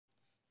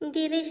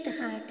Dearest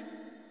heart,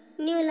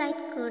 new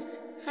light codes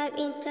have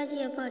entered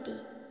your body,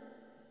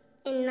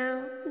 and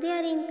now they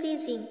are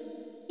increasing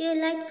your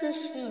light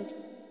quotient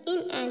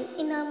in an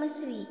enormous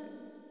way.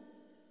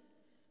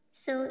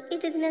 So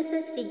it is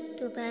necessary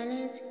to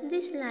balance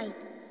this light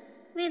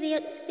with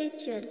your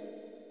spiritual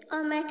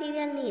or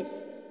material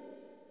needs.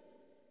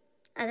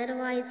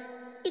 Otherwise,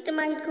 it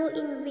might go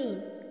in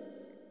vain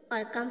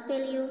or compel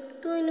you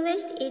to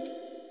invest it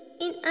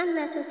in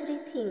unnecessary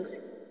things.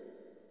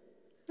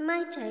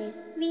 My child,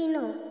 we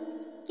know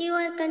you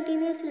are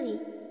continuously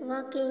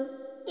walking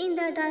in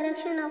the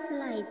direction of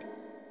light.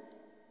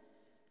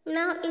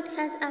 Now it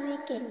has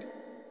awakened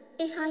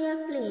a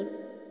higher flame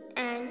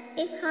and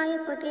a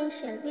higher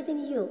potential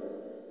within you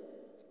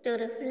to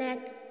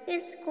reflect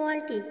its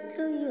quality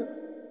through you.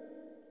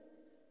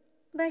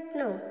 But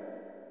no,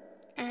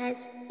 as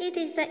it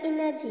is the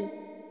energy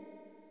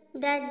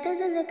that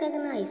doesn't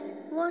recognize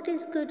what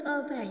is good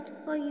or bad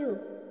for you,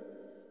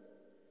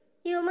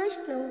 you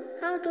must know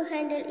how to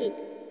handle it.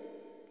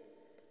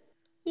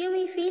 You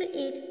may feel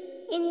it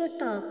in your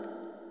talk,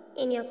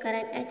 in your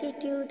current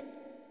attitude,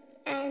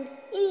 and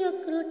in your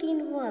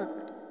routine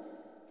work.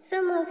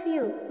 Some of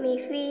you may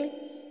feel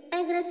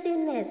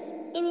aggressiveness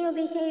in your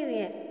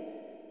behavior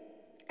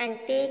and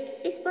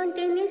take a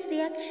spontaneous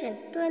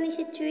reaction to any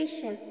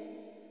situation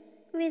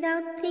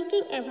without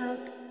thinking about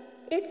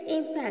its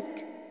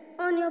impact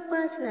on your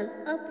personal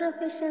or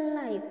professional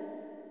life.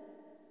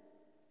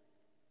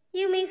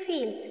 You may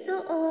feel so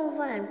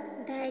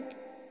overwhelmed that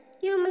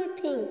you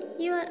may think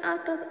you are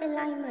out of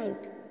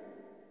alignment.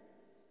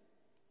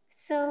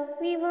 So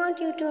we want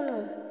you to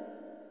know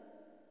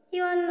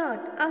you are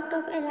not out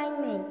of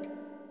alignment.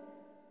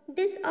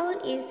 This all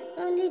is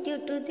only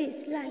due to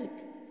this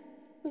light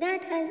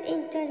that has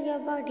entered your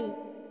body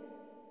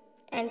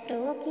and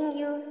provoking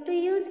you to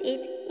use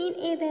it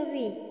in either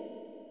way.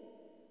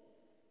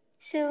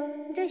 So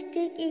just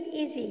take it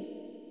easy.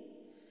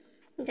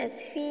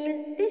 Just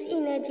feel this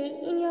energy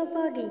in your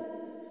body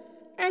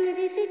and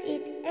reset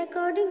it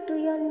according to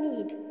your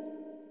need.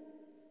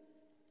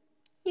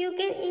 You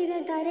can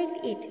either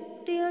direct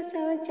it to your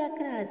 7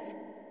 chakras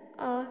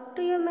or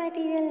to your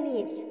material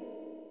needs.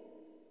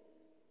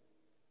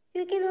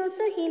 You can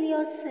also heal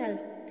yourself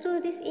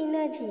through this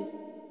energy.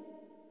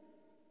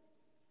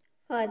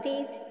 For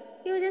this,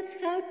 you just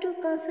have to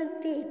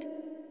concentrate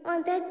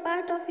on that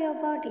part of your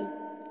body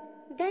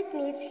that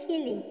needs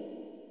healing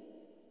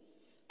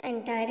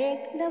and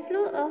direct the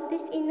flow of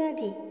this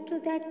energy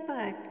to that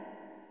part.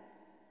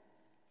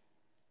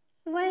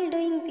 While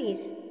doing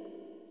this,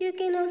 you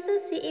can also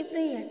say a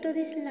prayer to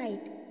this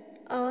light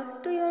or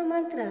to your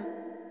mantra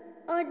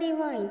or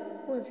divine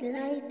whose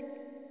light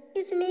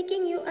is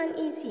making you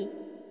uneasy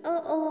or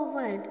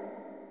overwhelmed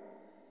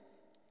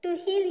to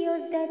heal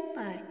your that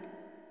part.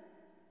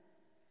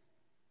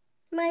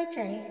 My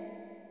child,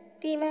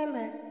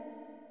 remember,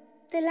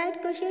 the light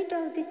quotient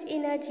of this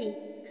energy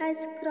has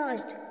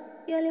crossed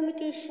your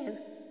limitation,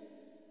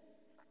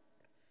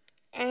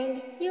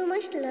 and you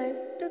must learn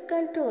to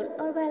control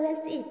or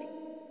balance it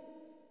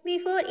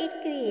before it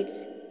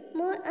creates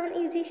more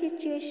uneasy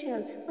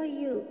situations for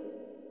you.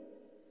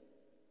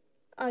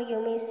 Or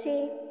you may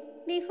say,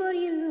 before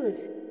you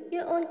lose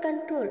your own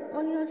control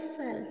on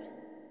yourself.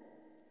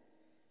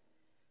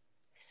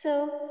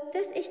 So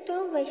just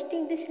stop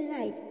wasting this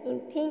light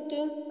in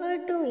thinking or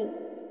doing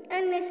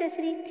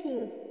unnecessary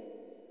things.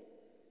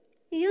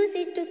 Use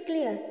it to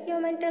clear your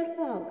mental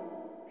fog,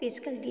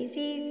 physical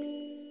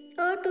disease,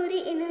 or to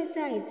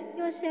re-energize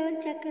your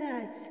 7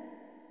 chakras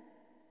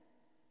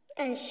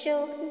and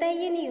show the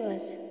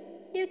universe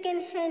you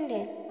can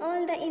handle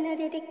all the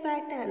energetic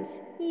patterns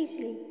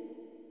easily.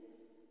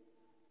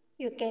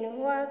 You can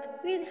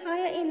work with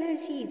higher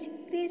energies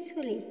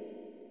gracefully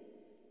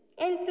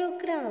and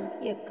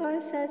program your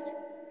conscious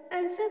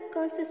and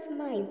subconscious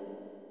mind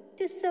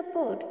to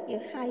support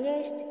your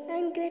highest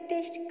and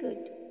greatest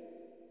good.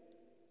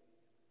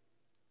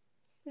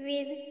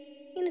 With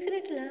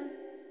infinite love,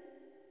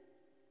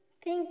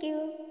 thank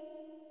you.